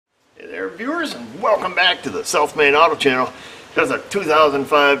viewers, and welcome back to the Self-Made Auto Channel. There's a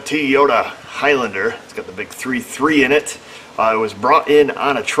 2005 Toyota Highlander. It's got the big 3.3 in it. It was brought in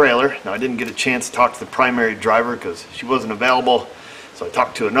on a trailer. Now I didn't get a chance to talk to the primary driver because she wasn't available, so I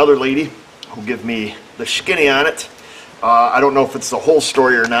talked to another lady who gave me the skinny on it. I don't know if it's the whole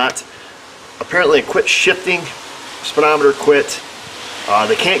story or not. Apparently it quit shifting, speedometer quit.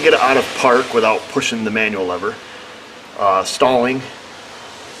 They can't get it out of park without pushing the manual lever. Stalling,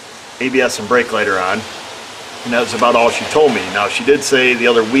 ABS and brake light are on, and that was about all she told me. Now she did say the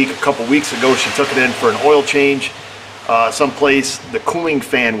other week, a couple weeks ago, she took it in for an oil change someplace. The cooling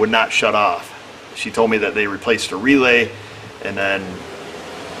fan would not shut off. She told me that they replaced a relay, and then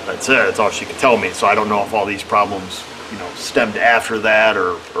that's it. That's all she could tell me. So I don't know if all these problems, stemmed after that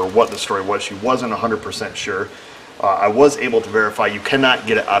or what the story was. She wasn't 100% sure. I was able to verify you cannot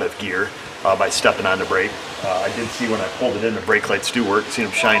get it out of gear by stepping on the brake. I did see when I pulled it in, the brake lights do work. See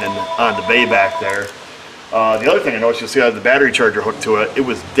them shining on the bay back there. The other thing I noticed, you'll see I have the battery charger hooked to it. It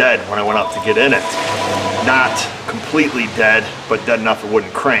was dead when I went out to get in it. Not completely dead, but dead enough it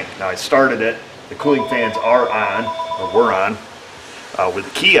wouldn't crank. Now I started it. The cooling fans are on, or were on, with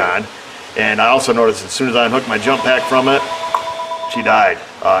the key on. And I also noticed as soon as I unhooked my jump pack from it, she died.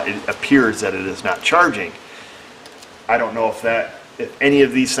 It appears that it is not charging. I don't know if any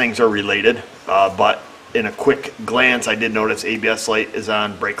of these things are related, but in a quick glance I did notice ABS light is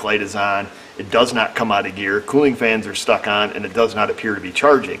on, brake light is on. It does not come out of gear. Cooling fans are stuck on, and it does not appear to be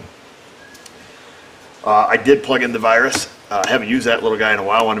charging. I did plug in the virus. I haven't used that little guy in a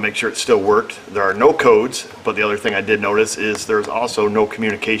while. I want to make sure it still worked. There are no codes, but the other thing I did notice is there's also no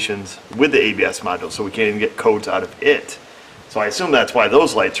communications with the ABS module, so we can't even get codes out of it. So I assume that's why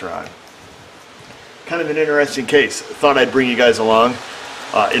those lights are on. Kind of an interesting case. Thought I'd bring you guys along.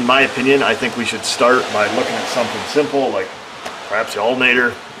 In my opinion, I think we should start by looking at something simple like perhaps the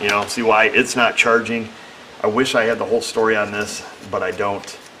alternator, see why it's not charging. I wish I had the whole story on this, but I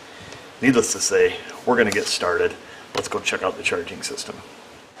don't. Needless to say, we're going to get started. Let's go check out the charging system.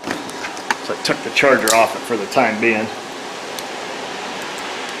 So I took the charger off it for the time being.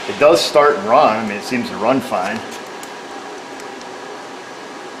 It does start and run. I mean, it seems to run fine.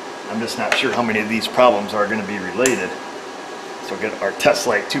 I'm just not sure how many of these problems are going to be related. So we'll get our test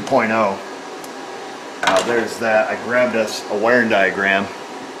light 2.0. There's that. I grabbed us a wiring diagram.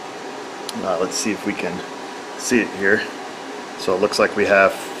 Let's see if we can see it here. So it looks like we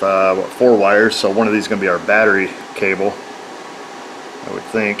have 4 wires. So one of these is going to be our battery cable, I would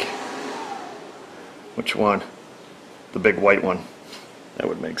think. Which one? The big white one. That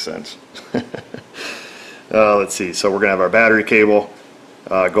would make sense. Let's see. So we're going to have our battery cable.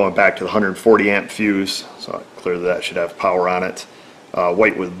 Going back to the 140 amp fuse, so clearly that should have power on it.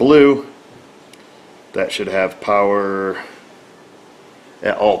 White with blue, that should have power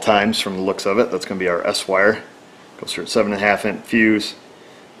at all times from the looks of it. That's going to be our S wire. Goes through a 7.5 amp fuse.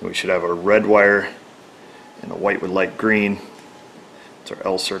 And we should have a red wire and a white with light green. It's our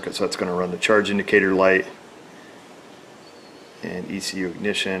L circuit, so that's going to run the charge indicator light and ECU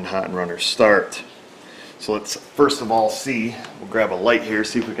ignition, hot and runner start. So let's first of all see, we'll grab a light here,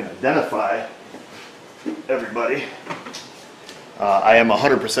 see if we can identify everybody. I am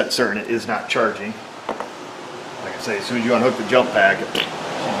 100% certain it is not charging. Like I say, as soon as you unhook the jump pack, she's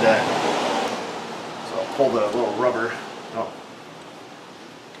dead. So I'll pull the little rubber. Oh,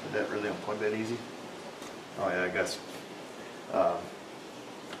 did that really unplug that easy? Oh yeah, I guess.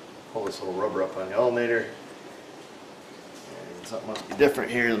 Pull this little rubber up on the alternator. And something must be different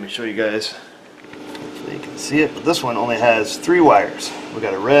here. Let me show you guys. So you can see it, but this one only has 3 wires. We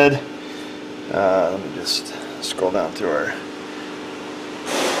got a red. Let me just scroll down through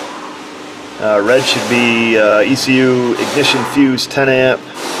our red should be ECU ignition fuse 10 amp,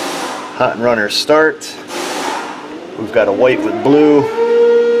 hot and runner start. We've got a white with blue.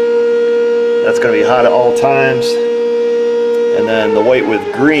 That's going to be hot at all times. And then the white with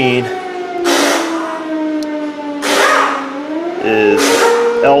green is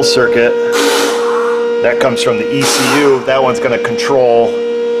L circuit. That comes from the ECU. That one's going to control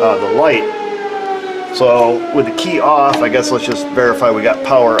the light. So with the key off, I guess let's just verify we got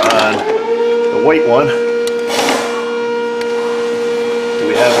power on the white one. Do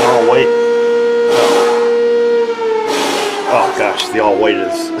we have an all white? Oh gosh, the all white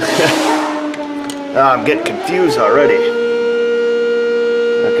is... I'm getting confused already.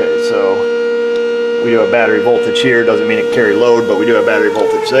 Okay, so we do have battery voltage here. Doesn't mean it carry load, but we do have battery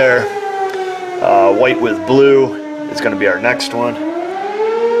voltage there. White with blue is going to be our next one. That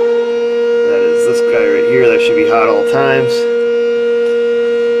is this guy right here. That should be hot all times.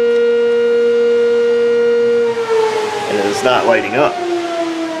 And it is not lighting up.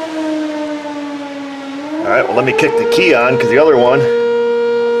 Alright, well let me kick the key on, because the other one,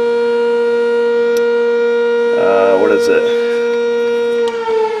 what is it?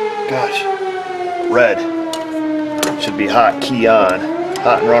 Gosh, red. Should be hot, key on.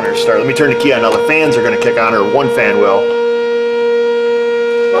 Hot and runner start. Let me turn the key on. Now the fans are going to kick on, or one fan will.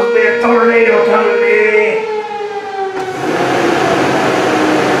 Must be a tornado coming, baby.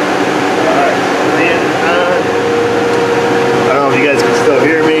 Alright, fan on. I don't know if you guys can still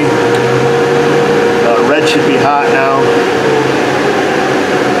hear me. Red should be hot now.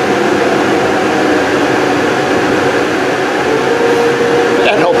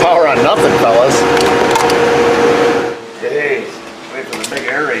 Got no power on nothing, fellas. Hey, wait for the big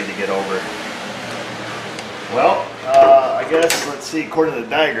air raid to get over. Well, I guess, let's see, according to the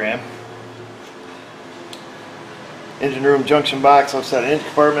diagram, engine room junction box, outside engine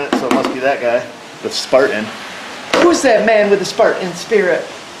compartment, so it must be that guy, the Spartan. Who's that man with the Spartan spirit?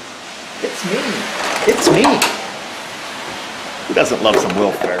 It's me. It's me. Who doesn't love some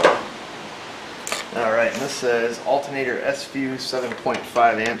Will Ferrell? Alright, and this says alternator S fuse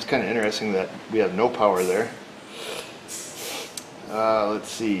 7.5 amps. Kind of interesting that we have no power there. Let's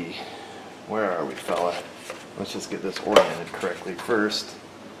see. Where are we, fella? Let's just get this oriented correctly first.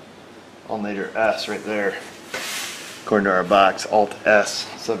 Alternator S right there. According to our box, Alt S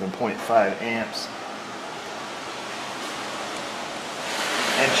 7.5 amps.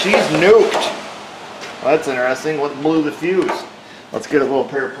 And she's nuked. Well, that's interesting. What blew the fuse? Let's get a little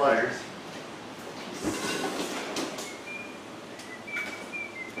pair of pliers.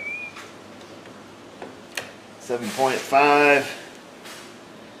 .5.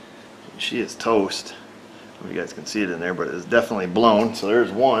 She is toast. I don't know if you guys can see it in there, but it is definitely blown. So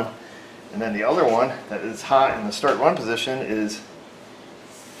there's one. And then the other one that is hot in the start run position is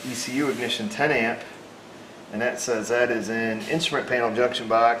ECU ignition 10 amp. And that says that is in instrument panel junction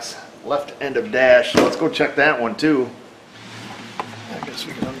box, left end of dash. So let's go check that one too. I guess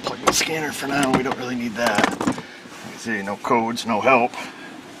we can unplug the scanner for now. We don't really need that. You see, no codes, no help.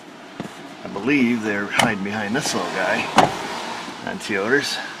 I believe they're hiding behind this little guy on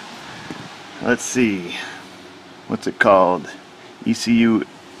Toyotas. Let's see. What's it called? ECU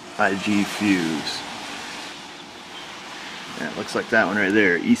IG fuse. Yeah, it looks like that one right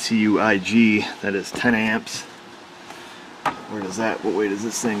there. ECU IG, that is 10 amps. Where does that, what way does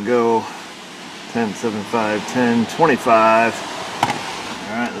this thing go? 10, 7, 5, 10, 25.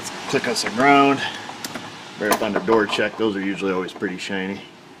 Alright, let's click us a ground. Right up on the door check, those are usually always pretty shiny.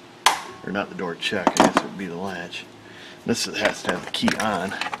 Or not the door check, I guess it would be the latch. This has to have the key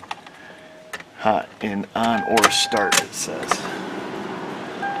on. Hot in on or start, it says.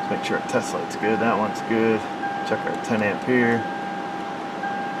 Let's make sure our test light's good. That one's good. Check our 10 amp here.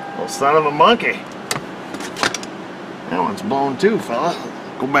 Little son of a monkey. That one's blown too, fella.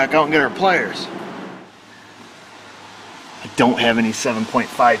 Go back out and get our pliers. I don't have any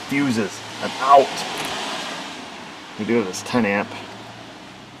 7.5 fuses. I'm out. We do have this 10 amp.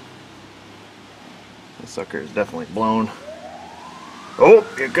 This sucker is definitely blown. Oh,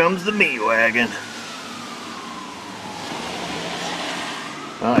 here comes the meat wagon.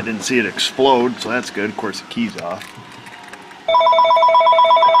 Well, I didn't see it explode, so that's good. Of course, the key's off.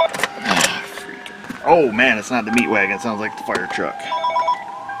 Oh man, it's not the meat wagon. It sounds like the fire truck.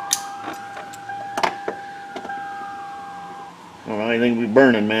 Well, anything be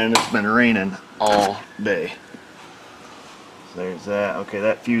burning, man. It's been raining all day. So there's that. Okay,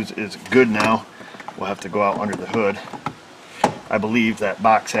 that fuse is good now. We'll have to go out under the hood. I believe that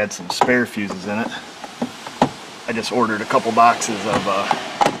box had some spare fuses in it. I just ordered a couple boxes of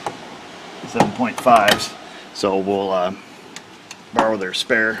 7.5s, so we'll borrow their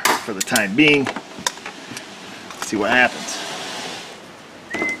spare for the time being. See what happens.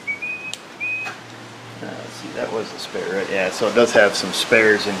 Let's see, that was the spare, right? Yeah, so it does have some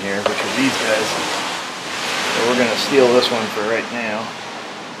spares in here, which are these guys. So we're going to steal this one for right now.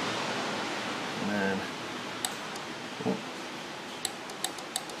 And then, oh.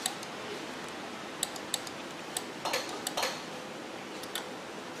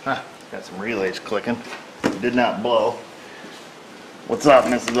 Huh, got some relays clicking. It did not blow. What's up,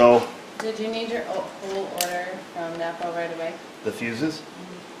 Mrs. O? Did you need your whole order from Napa right away? The fuses?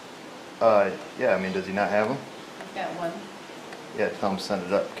 Yeah, I mean, does he not have them? I've got one. Yeah, tell him to send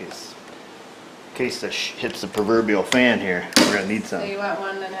it up in case this hits the proverbial fan here. We're going to need some. So you want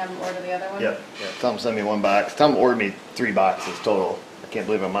one and have him order the other one? Yep. Yeah, tell him to send me one box. Tell him to order me 3 boxes total. I can't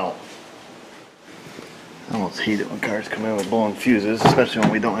believe I'm out. I almost hate it when cars come in with blown fuses, especially when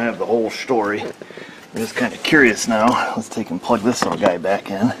we don't have the whole story. I'm just kind of curious now. Let's take and plug this little guy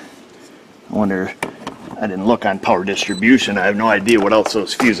back in. I wonder, I didn't look on power distribution. I have no idea what else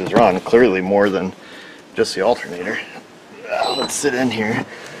those fuses run. Clearly more than just the alternator. Let's sit in here.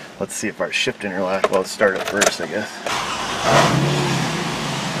 Let's see if our shift interlock, well, let's start it first, I guess.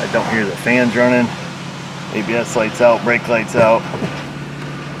 I don't hear the fans running. ABS lights out, brake lights out.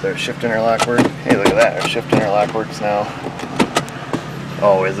 Does our shift interlock work? Hey, look at that, our shift interlock works now.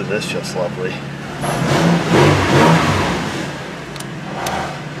 Oh, isn't this just lovely?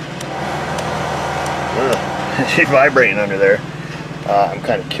 Ugh, she's vibrating under there. I'm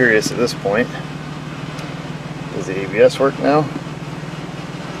kind of curious at this point. Does the ABS work now?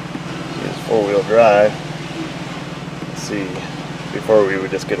 It's four-wheel drive. Let's see. Before we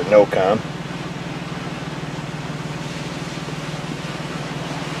would just get a no-com.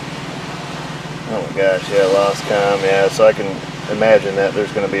 Oh my gosh, yeah, lost com, yeah, so I can imagine that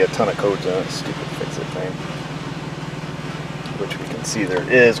there's going to be a ton of codes on it. Stupid fix-it thing. Which we can see there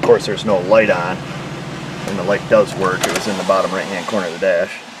is. Of course, there's no light on. And the light does work. It was in the bottom right-hand corner of the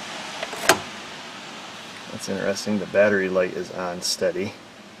dash. That's interesting. The battery light is on steady.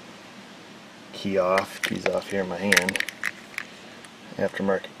 Key off. Key's off here in my hand.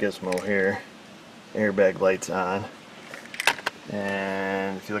 Aftermarket gizmo here. Airbag lights on.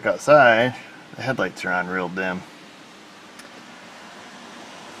 And if you look outside, the headlights are on real dim.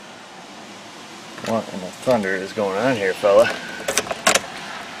 What in the thunder is going on here, fella?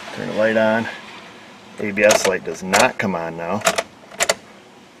 Turn the light on. ABS light does not come on now.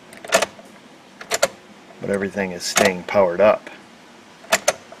 But everything is staying powered up.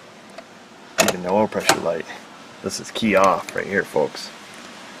 Even the oil pressure light. This is key off right here, folks.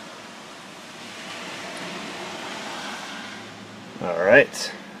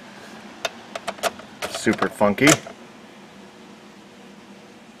 Alright. Super funky.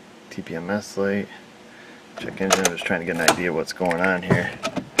 TPMS light. Check engine. I'm just trying to get an idea of what's going on here.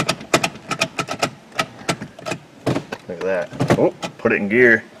 Look at that. Oh, put it in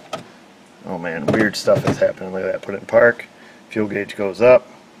gear. Oh man, weird stuff is happening. Look at that. Put it in park. Fuel gauge goes up.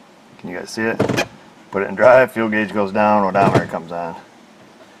 Can you guys see it? Put it in drive. Fuel gauge goes down. Odometer comes on.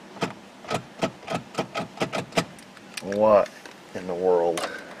 What in the world?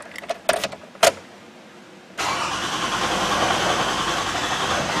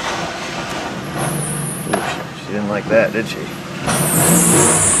 Ooh, she didn't like that, did she?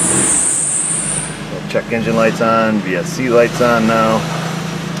 Check engine lights on, VSC lights on now.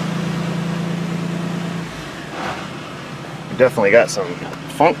 We definitely got some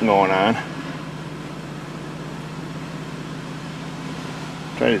funk going on.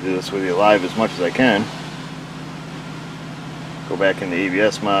 Try to do this with you live as much as I can. Go back in the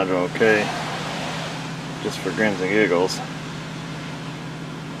ABS module, okay. Just for grins and giggles.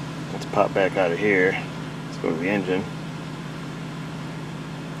 Let's pop back out of here. Let's go to the engine.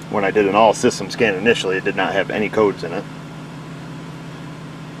 When I did an all system scan initially, it did not have any codes in it.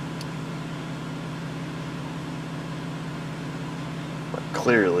 But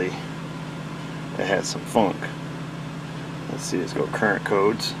clearly, it has some funk. Let's see, let's go current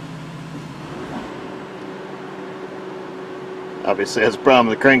codes. Obviously, has a problem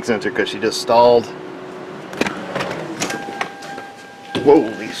with the crank sensor because she just stalled.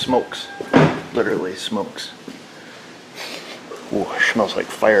 Holy smokes. Literally smokes. Ooh, it smells like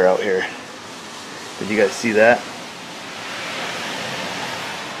fire out here. Did you guys see that?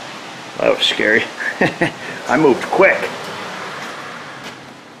 That was scary. I moved quick.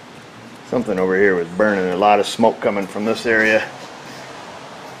 Something over here was burning. A lot of smoke coming from this area.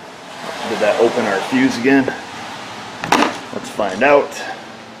 Did that open our fuse again? Let's find out.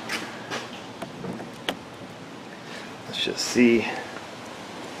 Let's just see.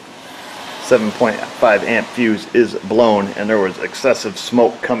 7.5 amp fuse is blown, and there was excessive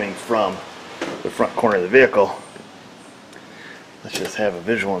smoke coming from the front corner of the vehicle. Let's just have a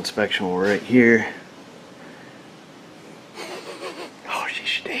visual inspection while we're right here. Oh, she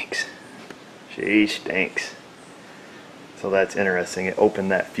stinks. She stinks. So that's interesting. It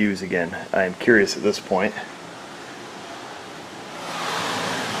opened that fuse again. I am curious at this point.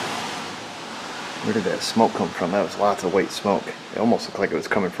 Where did that smoke come from? That was lots of white smoke. It almost looked like it was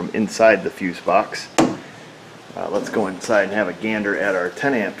coming from inside the fuse box. Let's go inside and have a gander at our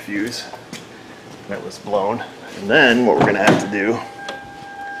 10 amp fuse that was blown. And then what we're going to have to do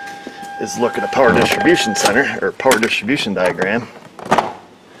is look at a power distribution center, or power distribution diagram,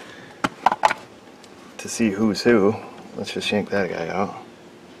 to see who's who. Let's just yank that guy out.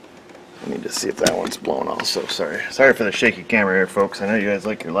 I need to see if that one's blown also. Sorry for the shaky camera here, folks. I know you guys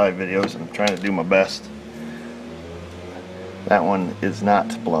like your live videos. I'm trying to do my best. That one is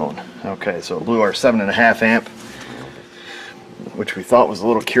not blown. Okay, so it blew our 7.5 amp, which we thought was a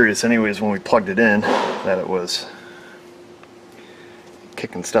little curious anyways when we plugged it in, that it was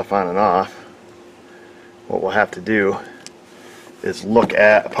kicking stuff on and off. what we'll have to do is look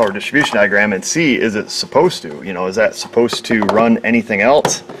at a power distribution diagram and see, is it supposed to? You know, is that supposed to run anything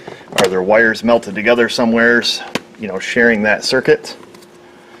else? Are there wires melted together somewheres, you know, sharing that circuit?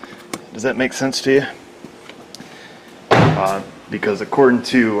 Does that make sense to you? Because according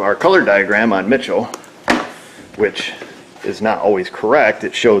to our color diagram on Mitchell, which is not always correct,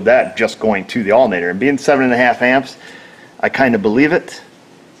 it showed that just going to the alternator. And being 7.5 amps, I kind of believe it.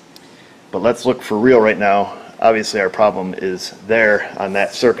 But let's look for real right now. Obviously our problem is there on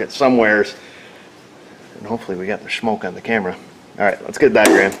that circuit somewheres. And hopefully we got the smoke on the camera. Alright, let's get a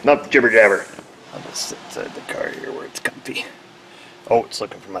diagram. Not the jibber jabber. I'll just sit inside the car here where it's comfy. Oh, it's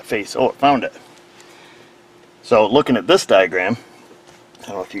looking for my face. Oh, it found it. So looking at this diagram, I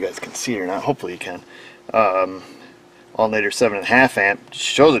don't know if you guys can see it or not. Hopefully you can. Alternator 7.5 amp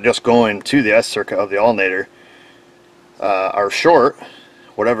shows it just going to the S circuit of the alternator. Our short,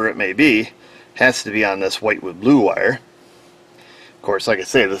 whatever it may be, has to be on this white with blue wire. Of course, like I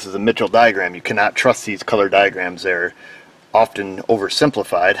say, this is a Mitchell diagram. You cannot trust these color diagrams. They're often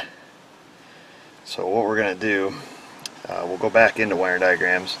oversimplified. So what we're going to do, we'll go back into wire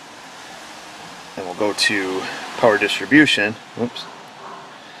diagrams and we'll go to power distribution. Oops.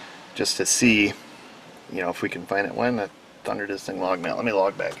 Just to see, you know, if we can find it. When the thunder does this thing log now? Let me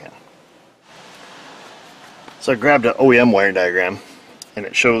log back in. So I grabbed an OEM wiring diagram, and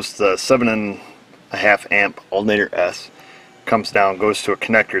it shows the 7.5 amp alternator S comes down, goes to a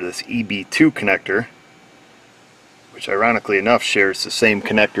connector, this EB2 connector, which ironically enough shares the same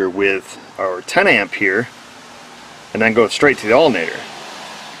connector with our 10 amp here, and then goes straight to the alternator.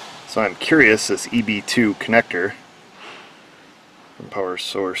 So I'm curious, this EB2 connector from power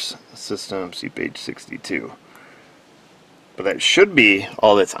source system, see page 62. But that should be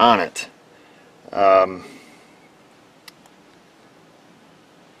all that's on it. I'm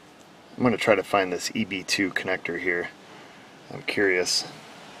going to try to find this EB2 connector here. I'm curious.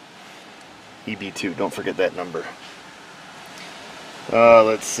 EB2, don't forget that number.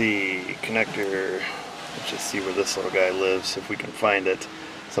 Let's see, connector. Let's just see where this little guy lives, if we can find it.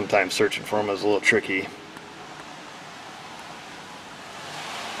 Sometimes searching for him is a little tricky.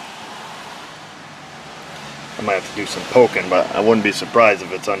 I might have to do some poking, but I wouldn't be surprised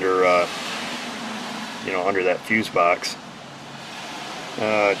if it's under, you know, under that fuse box.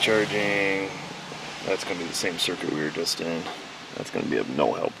 Charging. That's going to be the same circuit we were just in. That's going to be of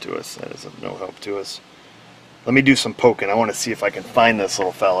no help to us. That is of no help to us. Let me do some poking. I want to see if I can find this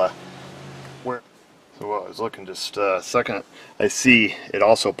little fella. Where? So while I was looking just a second, I see it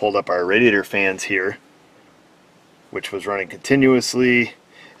also pulled up our radiator fans here, which was running continuously,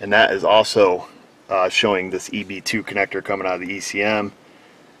 and that is also showing this EB2 connector coming out of the ECM,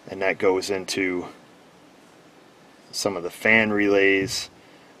 and that goes into some of the fan relays.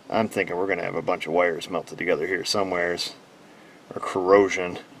 I'm thinking we're going to have a bunch of wires melted together here somewheres, or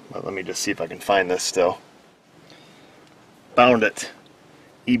corrosion, but let me just see if I can find this still. Found it.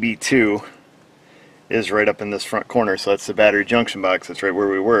 EB2 is right up in this front corner, so that's the battery junction box. That's right where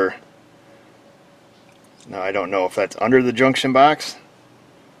we were. Now I don't know if that's under the junction box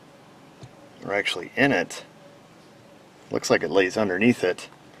or actually in it. Looks like it lays underneath it.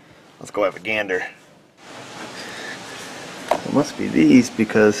 Let's go have a gander. It must be these,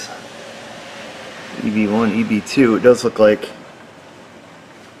 because EB1, EB2, it does look like,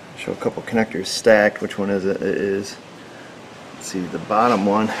 show a couple connectors stacked. Which one is it? It is, let's see, the bottom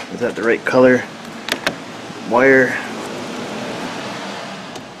one. Is that the right color? Wire.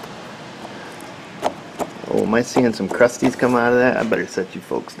 Oh, am I seeing some crusties come out of that? I better set you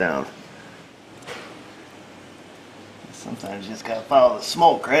folks down. Sometimes you just gotta follow the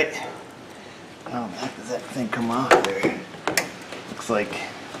smoke, right? How the heck does that thing come out of there? Looks like,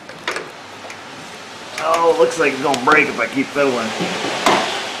 oh, looks like it's gonna break if I keep fiddling.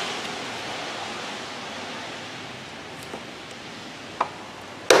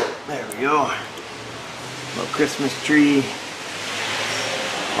 There we go. Little Christmas tree.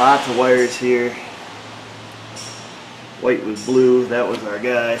 Lots of wires here. White with blue, that was our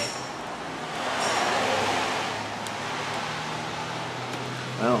guy.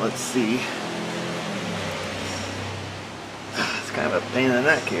 Well, let's see. It's kind of a pain in the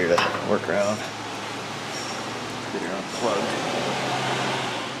neck here to work around. Get her unplugged.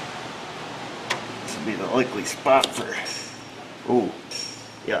 This would be the likely spot for. Ooh,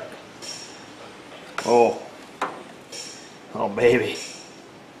 yuck. Oh, oh baby.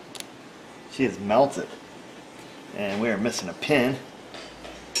 She is melted. And we are missing a pin,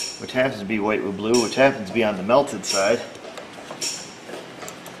 which happens to be white with blue, which happens to be on the melted side.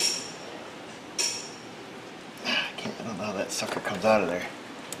 I don't know how that sucker comes out of there.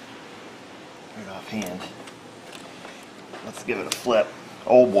 right offhand. Let's give it a flip.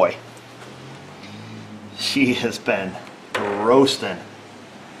 Oh boy. She has been roasting.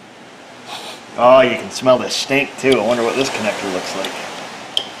 Oh, you can smell the stink too. I wonder what this connector looks like.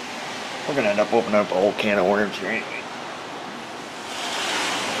 We're gonna end up opening up a whole can of worms here, ain't we?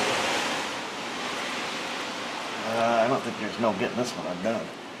 I don't think there's no getting this one undone.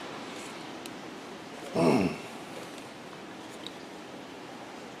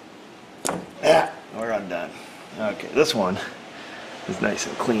 Yeah, we're undone. Okay, this one is nice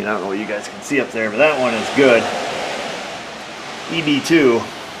and clean. I don't know what you guys can see up there, but that one is good. EB2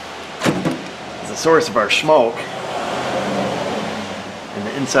 is the source of our smoke, and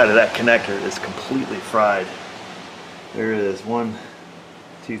the inside of that connector is completely fried. There is 1,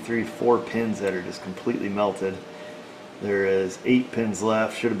 2, 3, 4 pins that are just completely melted. There is 8 pins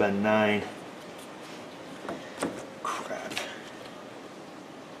left, should have been 9. Crap.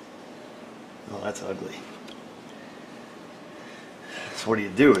 Oh, that's ugly. So what do you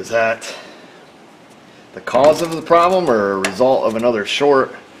do? Is that the cause of the problem or a result of another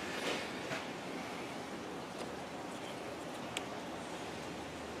short?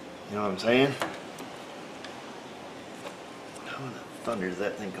 You know what I'm saying? How in the thunder does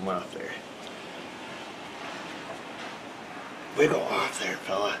that thing come off there? Wiggle off there,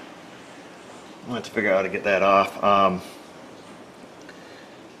 fella. I'm gonna have to figure out how to get that off.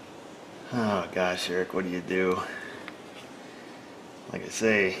 Oh gosh, Eric, what do you do? Like I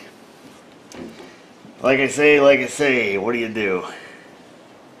say, what do you do?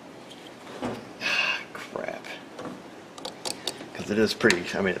 Crap. Because it is pretty,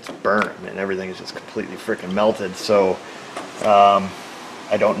 I mean, it's burnt, and everything is just completely freaking melted, so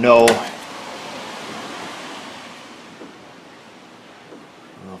I don't know.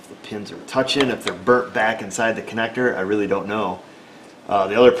 If the pins are touching, if they're burnt back inside the connector, I really don't know.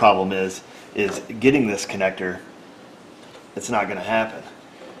 The other problem is getting this connector. It's not going to happen.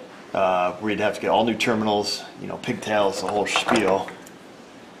 We'd have to get all new terminals, you know, pigtails, the whole spiel.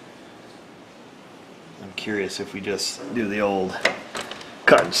 I'm curious if we just do the old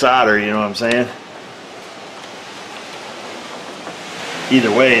cut and solder, you know what I'm saying?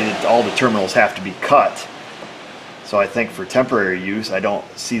 Either way, all the terminals have to be cut. So I think for temporary use, I don't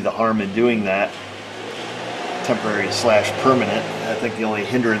see the harm in doing that. Temporary / permanent. I think the only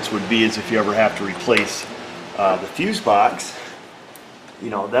hindrance would be is if you ever have to replace the fuse box,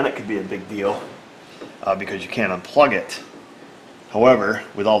 you know, then it could be a big deal because you can't unplug it. However,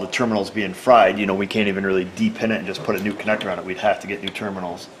 with all the terminals being fried, you know, we can't even really depin it and just put a new connector on it. We'd have to get new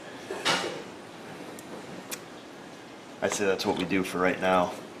terminals. I'd say that's what we do for right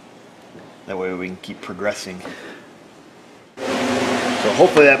now. That way we can keep progressing. So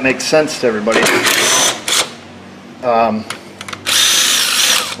hopefully that makes sense to everybody. I'm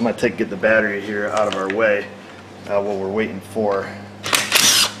going to get the battery here out of our way while we're waiting for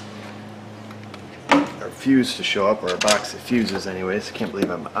our fuse to show up, or a box of fuses anyways. I can't believe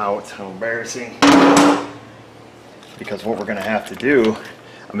I'm out. How embarrassing. Because what we're going to have to do,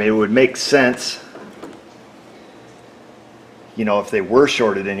 I mean, it would make sense, you know, if they were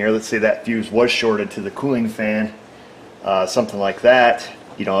shorted in here. Let's say that fuse was shorted to the cooling fan, something like that,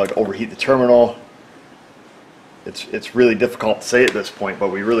 you know, it'd overheat the terminal. It's really difficult to say at this point,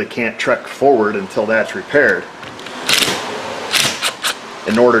 but we really can't trek forward until that's repaired.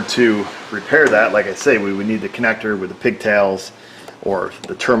 In order to repair that, like I say, we would need the connector with the pigtails or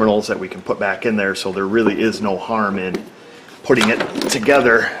the terminals that we can put back in there, so there really is no harm in putting it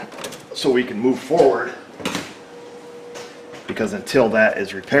together so we can move forward, because until that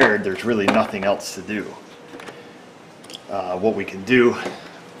is repaired, there's really nothing else to do. What we can do,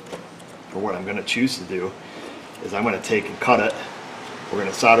 or what I'm going to choose to do, is I'm going to take and cut it. We're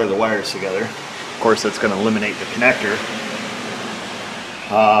going to solder the wires together. Of course, that's going to eliminate the connector.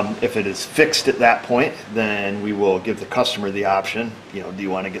 If it is fixed at that point, then we will give the customer the option, you know, do you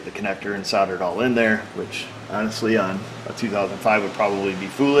want to get the connector and solder it all in there, which honestly on a 2005 would probably be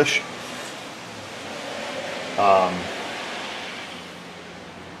foolish. I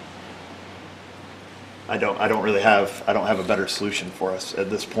don't have a better solution for us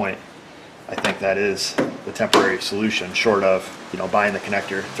at this point. I think that is the temporary solution, short of, you know, buying the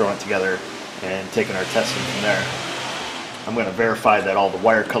connector, throwing it together, and taking our testing from there. I'm going to verify that all the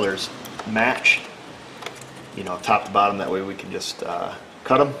wire colors match, you know, top to bottom. That way we can just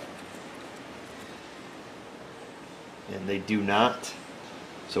cut them. And they do not,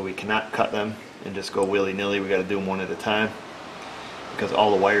 so we cannot cut them and just go willy-nilly. We got to do them one at a time because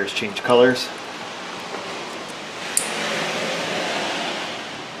all the wires change colors.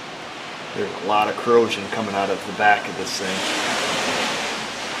 There's a lot of corrosion coming out of the back of this thing.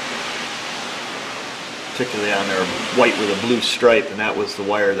 particularly on there white with a blue stripe, and that was the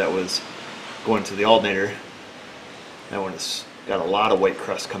wire that was going to the alternator. That one has got a lot of white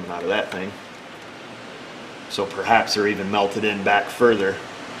crust coming out of that thing. So perhaps they're even melted in back further.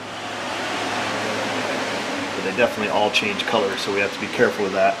 But they definitely all change color, so we have to be careful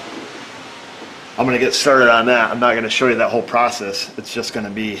with that. I'm going to get started on that. I'm not going to show you that whole process. It's just going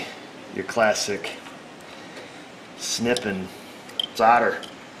to be your classic snip and solder.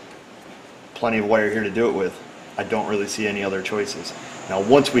 Plenty of wire here to do it with. I don't really see any other choices. Now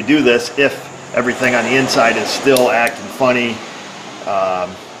once we do this, if everything on the inside is still acting funny,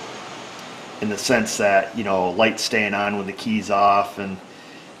 in the sense that, you know, lights staying on with the keys off, and,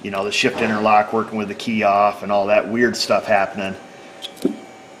 you know, the shift interlock working with the key off, and all that weird stuff happening,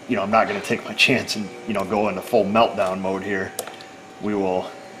 you know, I'm not going to take my chance and, you know, go into full meltdown mode here. We will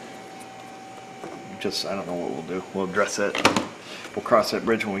just, I don't know what we'll do. We'll address it. We'll cross that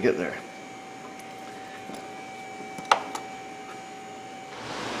bridge when we get there.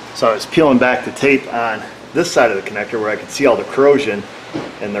 So I was peeling back the tape on this side of the connector where I could see all the corrosion,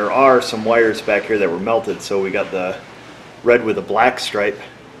 and there are some wires back here that were melted. So we got the red with a black stripe,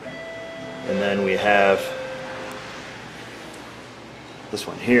 and then we have this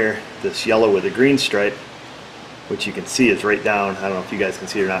one here, this yellow with a green stripe, which you can see is right down, I don't know if you guys can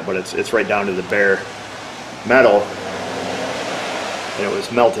see it or not, but it's right down to the bare metal, and it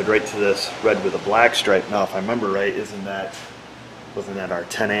was melted right to this red with a black stripe. Now if I remember right, wasn't that our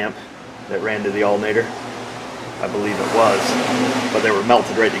 10 amp that ran to the alternator? I believe it was, but they were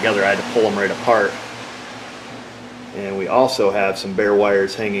melted right together. I had to pull them right apart. And we also have some bare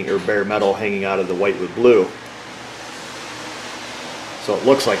wires hanging, or bare metal hanging out of the white with blue. So it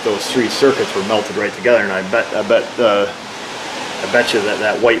looks like those three circuits were melted right together, and I bet you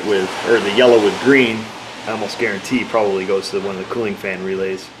that white with, or the yellow with green, I almost guarantee probably goes to one of the cooling fan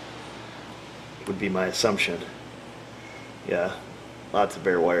relays. Would be my assumption. Yeah, lots of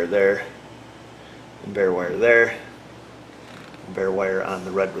bare wire there. And bare wire there, and bare wire on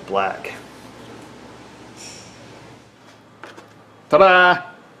the red with black. Ta-da!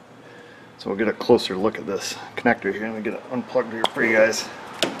 So we'll get a closer look at this connector here. Let me get it unplugged here for you guys.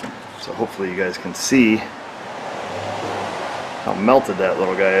 So hopefully you guys can see how melted that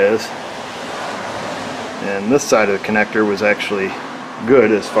little guy is. And this side of the connector was actually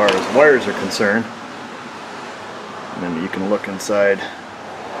good as far as wires are concerned. And then you can look inside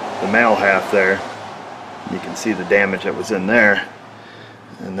the male half there. You can see the damage that was in there,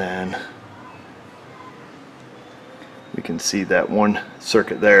 and then we can see that one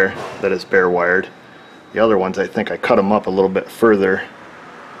circuit there that is bare wired. The other ones, I think I cut them up a little bit further.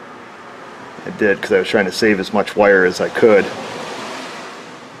 I did because I was trying to save as much wire as I could.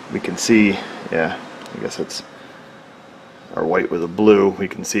 We can see, yeah, I guess it's our white with a blue. We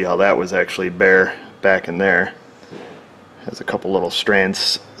can see how that was actually bare back in there. Has a couple little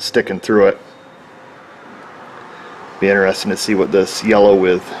strands sticking through it. Be interesting to see what this yellow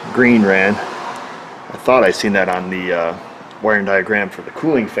with green ran. I thought I seen that on the wiring diagram for the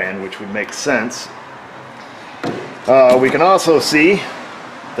cooling fan, which would make sense. We can also see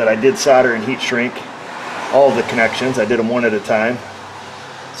that I did solder and heat shrink all of the connections. I did them one at a time,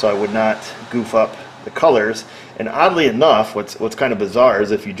 so I would not goof up the colors. And oddly enough, what's kind of bizarre is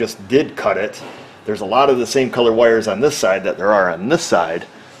if you just did cut it, there's a lot of the same color wires on this side that there are on this side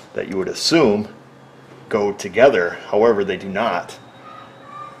that you would assume go together. However, they do not,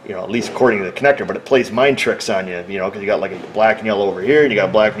 you know, at least according to the connector. But it plays mind tricks on you, you know, because you got like a black and yellow over here and you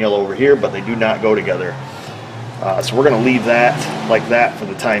got black and yellow over here, but they do not go together. So we're going to leave that like that for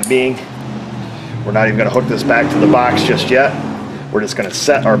the time being. We're not even going to hook this back to the box just yet. We're just going to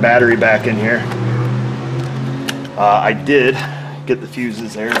set our battery back in here. I did get the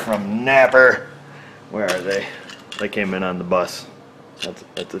fuses there from Napper. Where are they? They came in on the bus.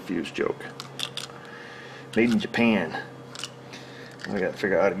 That's a fuse joke. Made in Japan. I gotta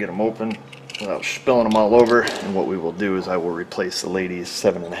figure out how to get them open without spilling them all over. And what we will do is I will replace the lady's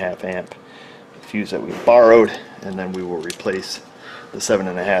 7.5 amp fuse that we borrowed, and then we will replace the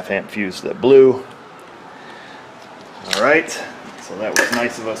 7.5 amp fuse that blew. Alright, so that was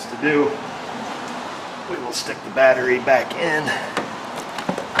nice of us to do. We will stick the battery back in.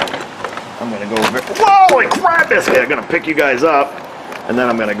 I'm gonna go over. Whoa, holy crap, this guy! I'm gonna pick you guys up, and then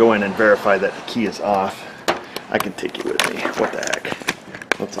I'm gonna go in and verify that the key is off. I can take you with me. What the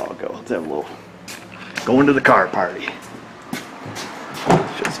heck? Let's all go. Let's have a little going to the car party.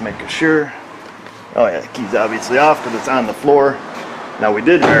 Just making sure. Oh yeah, the key's obviously off because it's on the floor. Now we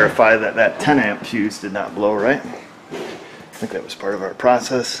did verify that that 10 amp fuse did not blow, right? I think that was part of our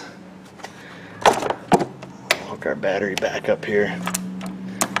process. Hook our battery back up here.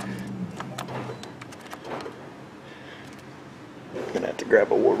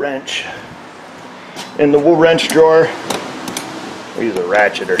 grab a wool wrench. In the wool wrench drawer, we use a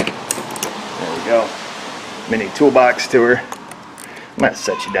ratcheter. There we go. Mini toolbox tour. I'm gonna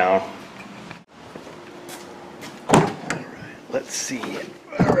set you down. Alright, let's see.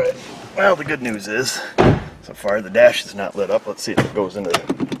 Alright, well, the good news is, so far the dash is not lit up. Let's see if it goes into the...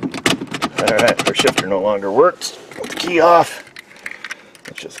 Alright, our shifter no longer works. Put the key off.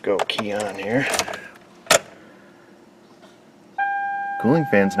 Let's just go key on here. Cooling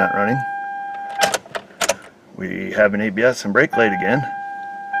fan's not running. We have an ABS and brake light again.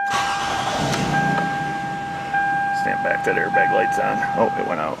 Stand back, that airbag light's on. Oh, it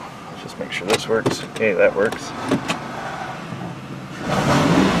went out. Let's just make sure this works. Okay, that works.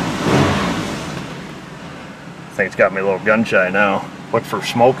 I think it's got me a little gun shy now. Look for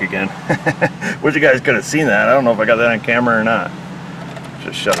smoke again. Wish you guys could have seen that. I don't know if I got that on camera or not.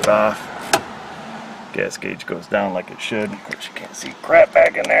 Just shut it off. Gas gauge goes down like it should. Of course, you can't see crap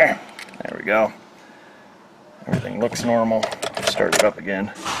back in there. There we go. Everything looks normal. Start it up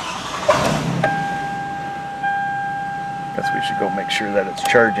again. Guess we should go make sure that it's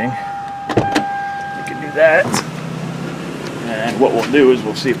charging. We can do that. And what we'll do is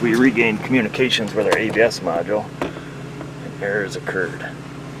we'll see if we regain communications with our ABS module. And error has occurred.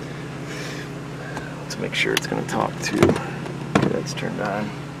 Let's make sure it's going to talk to. Okay, that's turned on.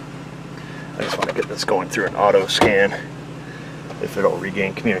 I just want to get this going through an auto scan. If it'll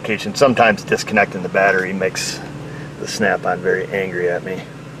regain communication. Sometimes disconnecting the battery makes the Snap-on very angry at me.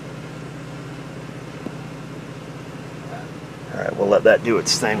 Alright, we'll let that do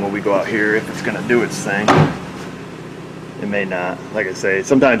its thing when we go out here, if it's going to do its thing. It may not. Like I say,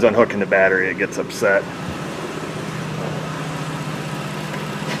 sometimes unhooking the battery it gets upset.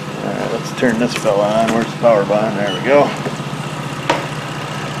 Alright, let's turn this fella on. Where's the power button? There we go.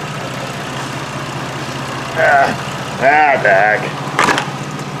 The heck.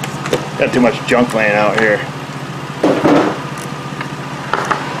 Got too much junk laying out here.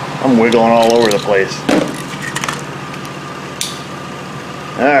 I'm wiggling all over the place.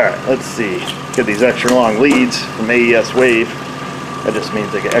 Alright, let's see. Get these extra long leads from AES Wave. That just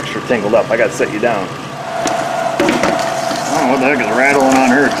means they get extra tangled up. I gotta set you down. I don't know what the heck is rattling on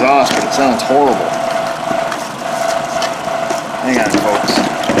her exhaust, but it sounds horrible. Hang on, folks.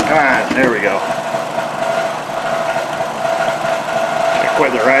 Come on, there we go.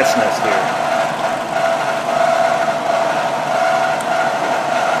 Quite the rat's nest here.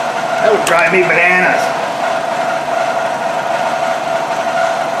 That would drive me bananas.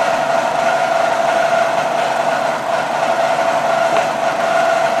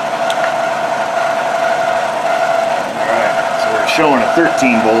 Alright, so we're showing a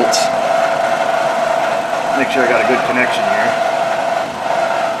 13 volts. Make sure I got a good connection here.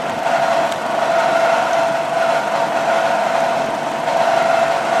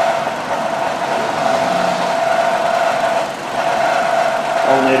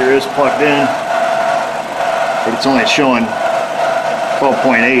 Alternator is plugged in, but it's only showing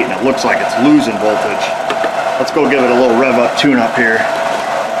 12.8 and it looks like it's losing voltage. Let's go give it a little rev up tune up here.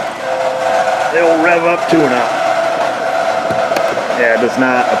 The old rev up tune up. Yeah, it does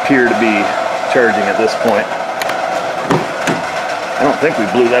not appear to be charging at this point. I don't think we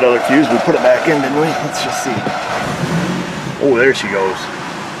blew that other fuse. We put it back in, didn't we? Let's just see. Oh, there she goes.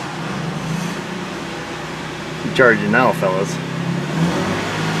 I'm charging now, fellas.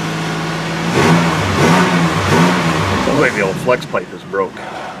 Sounds like the old flex pipe is broke.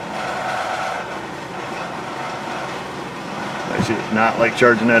 Actually, it's not like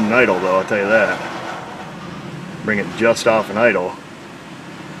charging at an idle, though, I'll tell you that. Bring it just off an idle.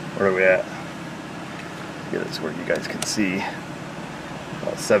 Where are we at? Get this where you guys can see.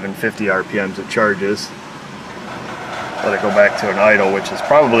 About 750 RPMs it charges. Let it go back to an idle, which is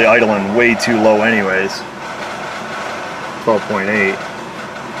probably idling way too low anyways. 12.8.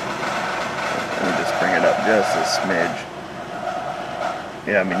 Let me just bring it up just a smidge.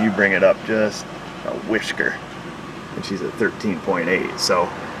 Yeah, I mean, you bring it up just a whisker. And she's at 13.8, so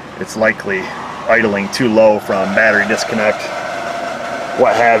it's likely idling too low from battery disconnect,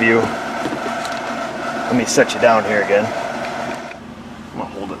 what have you. Let me set you down here again. I'm gonna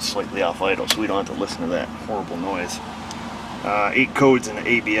hold it slightly off idle so we don't have to listen to that horrible noise. 8 codes in the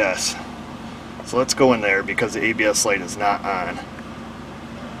ABS. So let's go in there because the ABS light is not on.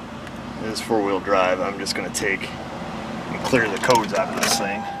 It is 4-wheel drive. I'm just going to take and clear the codes out of this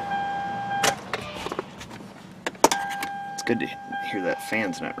thing. It's good to hear that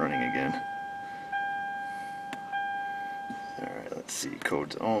fan's not running again. Alright, let's see.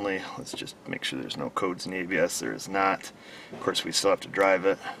 Codes only. Let's just make sure there's no codes in the ABS. There is not. Of course, we still have to drive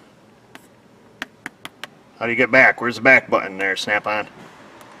it. How do you get back? Where's the back button there, Snap-on?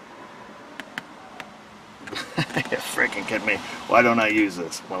 You freaking kidding me. Why don't I use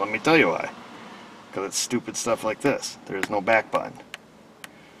this? Well, let me tell you why. Because it's stupid stuff like this. There is no back button.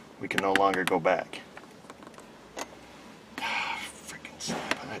 We can no longer go back. Freaking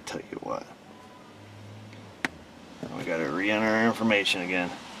Snap-on, I tell you what. We gotta re-enter our information again.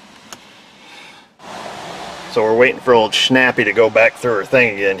 So we're waiting for old Snappy to go back through her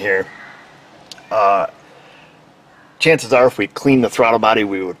thing again here. Chances are if we clean the throttle body,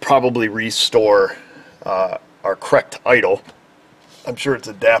 we would probably restore our correct idle. I'm sure it's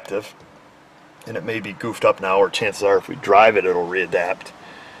adaptive, and it may be goofed up now, or chances are if we drive it, it'll readapt.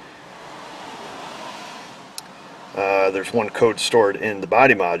 There's one code stored in the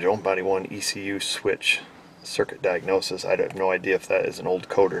body module, body 1 ECU switch circuit diagnosis. I have no idea if that is an old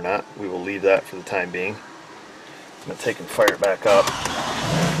code or not. We will leave that for the time being. I'm going to take and fire it back up.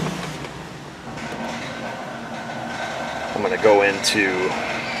 I'm going to go into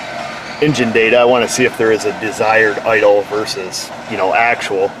engine data. I want to see if there is a desired idle versus,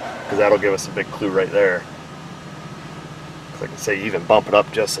 actual, because that'll give us a big clue right there. Like I say, even bump it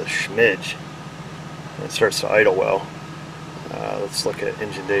up just a smidge, and it starts to idle well. Let's look at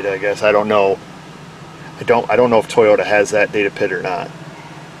engine data, I guess. I don't know. I don't know if Toyota has that data pit or not,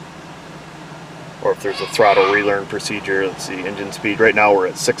 or if there's a throttle relearn procedure. Let's see, engine speed. Right now we're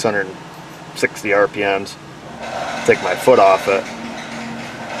at 660 RPMs. Take my foot off it.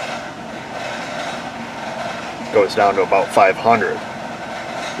 Goes down to about 500,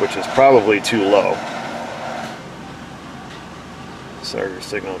 which is probably too low. Starter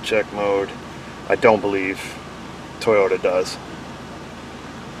signal check mode. I don't believe Toyota does.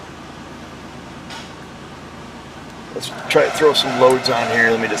 Let's try to throw some loads on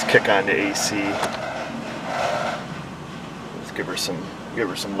here. Let me just kick on to AC. Let's give her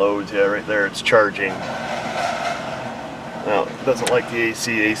some loads. Yeah, right there it's charging. Now it doesn't like the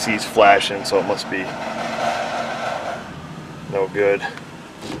AC. AC's flashing, so it must be no good.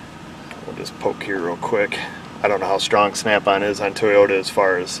 We'll just poke here real quick. I don't know how strong Snap-on is on Toyota as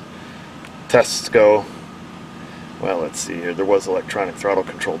far as tests go. Well, let's see here. There was electronic throttle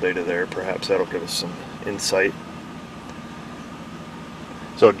control data there. Perhaps that'll give us some insight.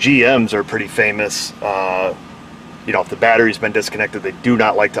 So GMs are pretty famous. If the battery's been disconnected, they do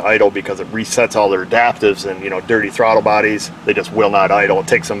not like to idle because it resets all their adaptives, and dirty throttle bodies, they just will not idle. It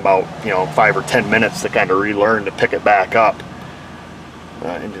takes them about 5 or 10 minutes to kind of relearn to pick it back up.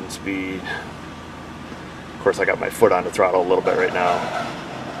 Engine speed. Of course, I got my foot on the throttle a little bit right now.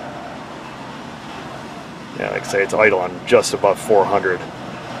 Yeah, like I say, it's idle on just above 400,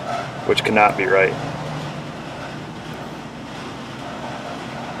 which cannot be right.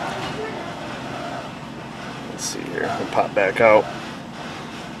 Let's see here. We'll pop back out.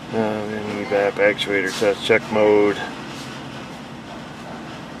 EVAP actuator test check mode.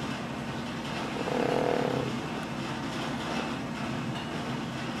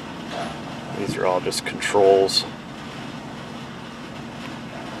 These are all just controls.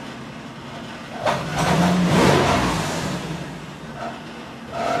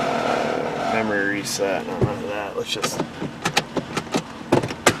 Memory reset. No, none of that. Let's just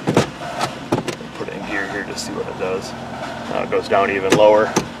put it in gear here to see what it does. Now it goes down even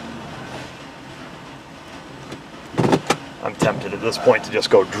lower. I'm tempted at this point to just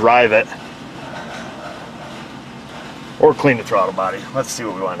go drive it or clean the throttle body. Let's see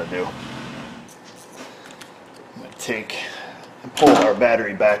what we want to do. I'm going to take and pull our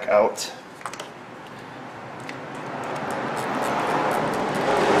battery back out.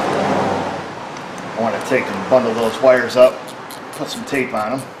 I want to take and bundle those wires up, put some tape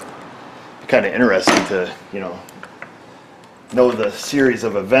on them. Kind of interesting to, know the series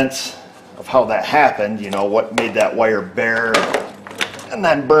of events of how that happened, what made that wire bare and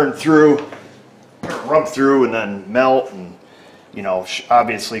then burn through, or rub through and then melt, and,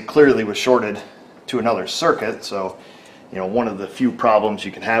 obviously clearly was shorted to another circuit. So, one of the few problems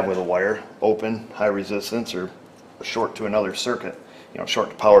you can have with a wire, open, high resistance, or short to another circuit. Short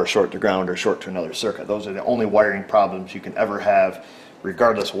to power, short to ground, or short to another circuit. Those are the only wiring problems you can ever have,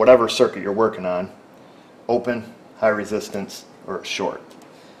 regardless of whatever circuit you're working on. Open, high resistance, or short.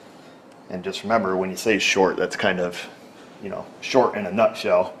 And just remember, when you say short, that's kind of, short in a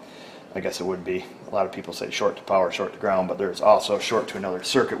nutshell. I guess it would be. A lot of people say short to power, short to ground, but there's also short to another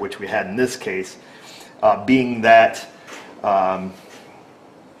circuit, which we had in this case, being that, if I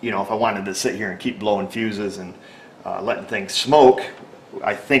wanted to sit here and keep blowing fuses and letting things smoke,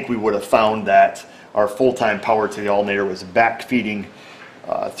 I think we would have found that our full-time power to the alternator was back feeding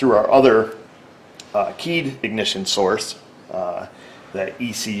through our other keyed ignition source, that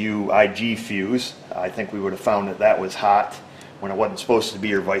ECU IG fuse. I think we would have found that that was hot when it wasn't supposed to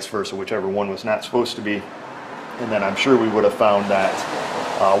be, or vice versa, whichever one was not supposed to be. And then I'm sure we would have found that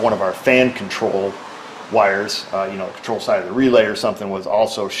one of our fan control wires, you know, the control side of the relay or something, was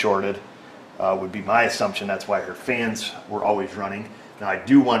also shorted. Would be my assumption. That's why her fans were always running. Now I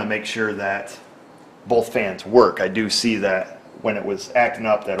do want to make sure that both fans work. I do see that when it was acting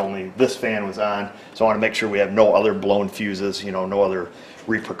up that only this fan was on, so I want to make sure we have no other blown fuses, you know, no other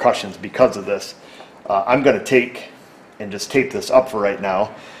repercussions because of this. I'm going to take and just tape this up for right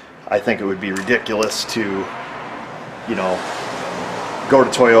now. I think it would be ridiculous to, you know, go to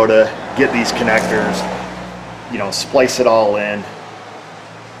Toyota, get these connectors, you know, splice it all in.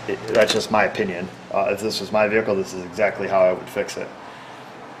 That's just my opinion. If this was my vehicle, this is exactly how I would fix it.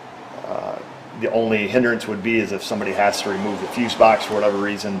 The only hindrance would be is if somebody has to remove the fuse box for whatever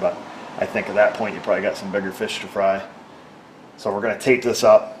reason, but I think at that point you probably got some bigger fish to fry. So we're going to tape this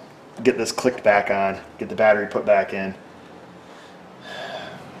up, get this clicked back on, get the battery put back in.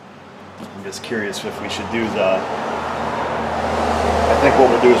 I'm just curious if we should do the... I think what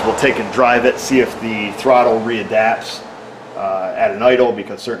we'll do is we'll take and drive it, see if the throttle readapts at an idle,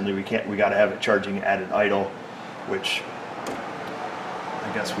 because certainly we got to have it charging at an idle, which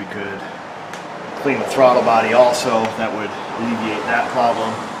I guess we could clean the throttle body also. That would alleviate that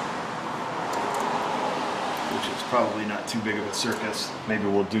problem, which is probably not too big of a circus. Maybe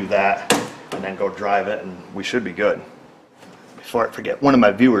we'll do that and then go drive it and we should be good. Before I forget, one of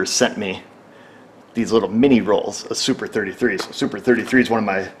my viewers sent me these little mini rolls of Super 33s. So Super 33 is one of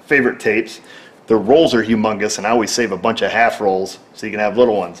my favorite tapes. The rolls are humongous, and I always save a bunch of half rolls so you can have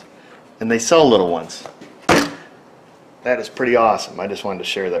little ones. And they sell little ones. That is pretty awesome. I just wanted to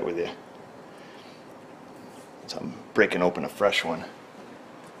share that with you. So I'm breaking open a fresh one.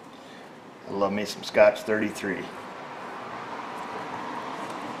 I love me some Scotch 33.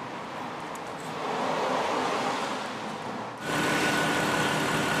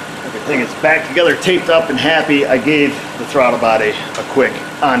 Everything is back together, taped up and happy. I gave the throttle body a quick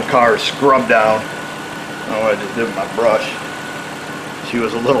on-car scrub down. Oh, I just did with my brush. She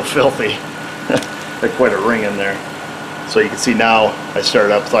was a little filthy. Had quite a ring in there. So you can see now I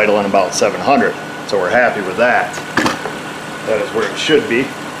started up idling about 700. So we're happy with that. That is where it should be.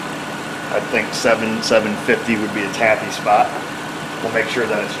 I think 750 would be its happy spot. We'll make sure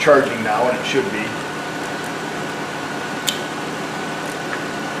that it's charging now, and it should be.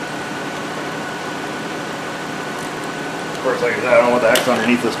 Of course, like I said, I don't know what the heck's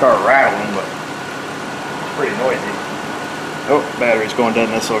underneath this car rattling, but it's pretty noisy. Oh, battery's going dead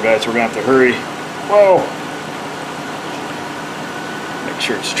in this little guy, so we're gonna have to hurry. Whoa! Make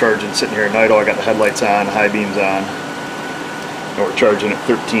sure it's charging, sitting here at idle. I got the headlights on, high beams on. And we're charging at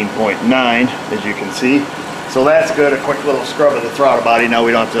 13.9, as you can see. So that's good, a quick little scrub of the throttle body. Now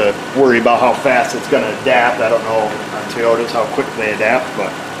we don't have to worry about how fast it's gonna adapt. I don't know on Toyotas how quick they adapt,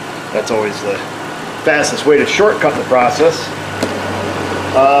 but that's always the fastest way to shortcut the process.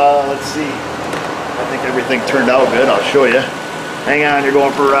 Let's see. I think everything turned out good. I'll show you. Hang on, you're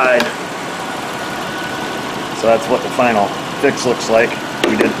going for a ride. So that's what the final fix looks like.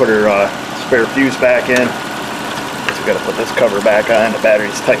 We did put her spare fuse back in. Guess we got to put this cover back on. The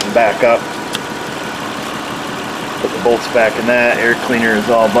battery's tightened back up. Put the bolts back in that. Air cleaner is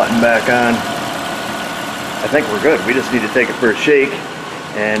all buttoned back on. I think we're good. We just need to take it for a shake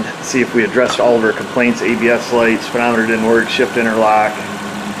and see if we addressed all of our complaints. ABS light, speedometer didn't work, shift interlock.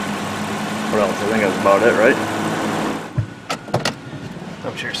 What else? I think that's about it, right?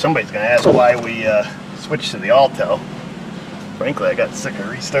 I'm sure somebody's going to ask why we switched to the Alto. Frankly, I got sick of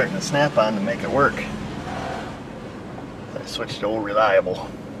restarting the Snap-on to make it work. I switched to Old Reliable.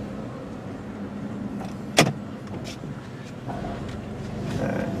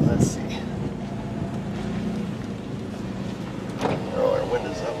 Alright, let's see. Oh, our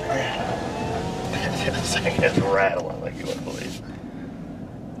window's up here. It's like it's rattling like you wouldn't believe.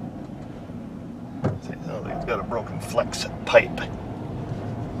 See, it's got a broken flex pipe.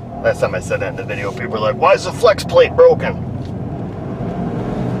 Last time I said that in the video, people were like, why is the flex plate broken?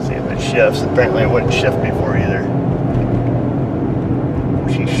 See if it shifts. Apparently it wouldn't shift before either.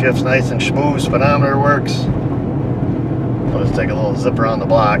 She shifts nice and smooth, speedometer works. I'll just take a little zip around the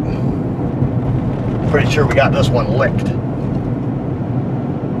block. Pretty sure we got this one licked.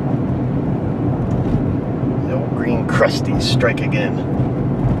 The old green crusty strike again.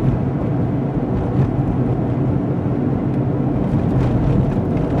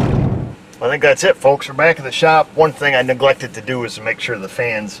 I think that's it, folks. We're back in the shop. One thing I neglected to do is to make sure the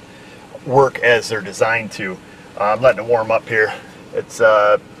fans work as they're designed to. I'm letting it warm up here. It's, you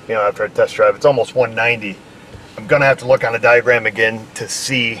know, after a test drive, it's almost 190. I'm gonna have to look on a diagram again to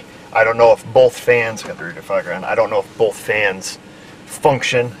see. I don't know if both fans, got the redefogger on, I don't know if both fans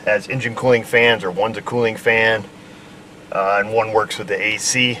function as engine cooling fans or one's a cooling fan and one works with the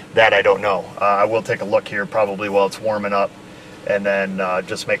AC. That I don't know. I will take a look here probably while it's warming up, and then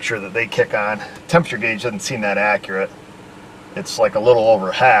just make sure that they kick on. Temperature gauge doesn't seem that accurate. It's like a little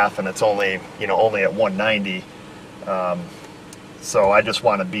over half, and it's only, you know, only at 190. So I just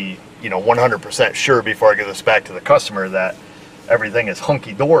want to be, you know, 100% sure before I give this back to the customer that everything is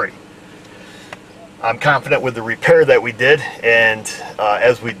hunky-dory. I'm confident with the repair that we did, and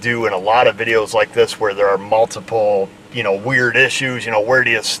as we do in a lot of videos like this where there are multiple, you know, weird issues, you know, where do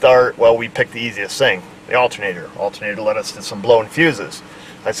you start? Well, we picked the easiest thing, the alternator. Alternator led us to some blown fuses.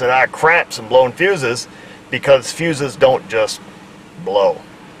 I said, ah, crap, some blown fuses, because fuses don't just blow,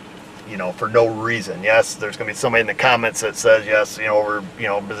 you know, for no reason. Yes, there's going to be somebody in the comments that says, yes, you know, over, you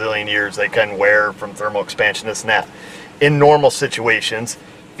know, a bazillion years they can wear from thermal expansion, this and that. In normal situations,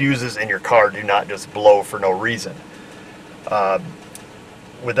 fuses in your car do not just blow for no reason.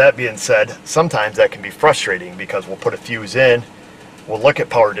 With that being said, sometimes that can be frustrating because we'll put a fuse in, we'll look at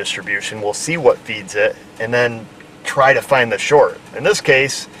power distribution, we'll see what feeds it, and then try to find the short. In this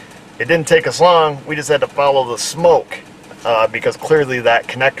case, it didn't take us long. We just had to follow the smoke because clearly that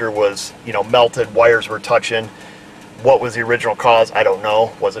connector was, you know, melted, wires were touching. What was the original cause? I don't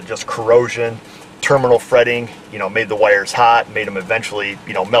know. Was it just corrosion? Terminal fretting, you know, made the wires hot, made them eventually,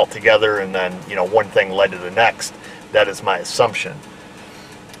 you know, melt together, and then, you know, one thing led to the next. That is my assumption.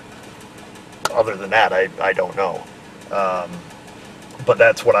 Other than that, I don't know. But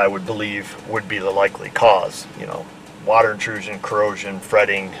that's what I would believe would be the likely cause. You know, water intrusion, corrosion,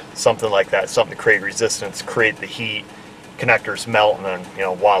 fretting, something like that, something to create resistance, create the heat, connectors melt, and then, you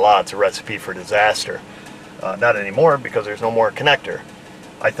know, voila, it's a recipe for disaster. Not anymore, because there's no more connector.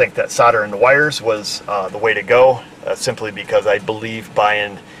 I think that soldering the wires was the way to go, simply because I believe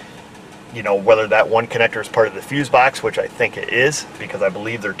buying, you know, whether that one connector is part of the fuse box, which I think it is, because I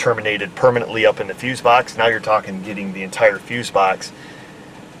believe they're terminated permanently up in the fuse box. Now you're talking getting the entire fuse box.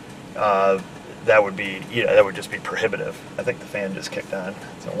 That would be, yeah, that would just be prohibitive. I think the fan just kicked on.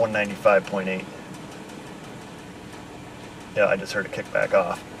 It's at 195.8. Yeah, I just heard it kick back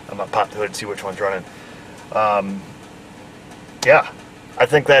off. I'm gonna pop the hood and see which one's running. Yeah. I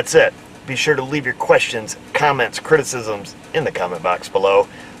think that's it. Be sure to leave your questions, comments, criticisms in the comment box below.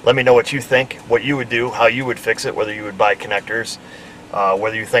 Let me know what you think, what you would do, how you would fix it, whether you would buy connectors,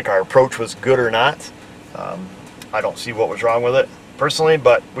 whether you think our approach was good or not. I don't see what was wrong with it personally,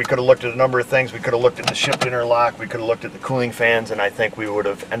 but we could have looked at a number of things. We could have looked at the shift interlock, we could have looked at the cooling fans, and I think we would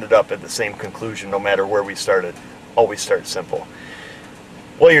have ended up at the same conclusion no matter where we started. Always start simple.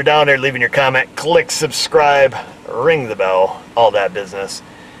 While you're down there leaving your comment, click subscribe, ring the bell, all that business.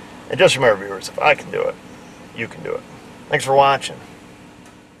 And just remember, viewers, if I can do it, you can do it. Thanks for watching.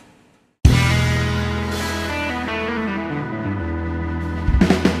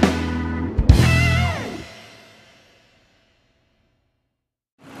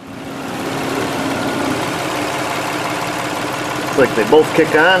 It's like they both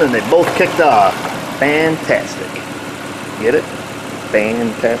kicked on and they both kicked off. Fantastic. Get it?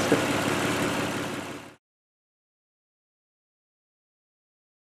 Fantastic.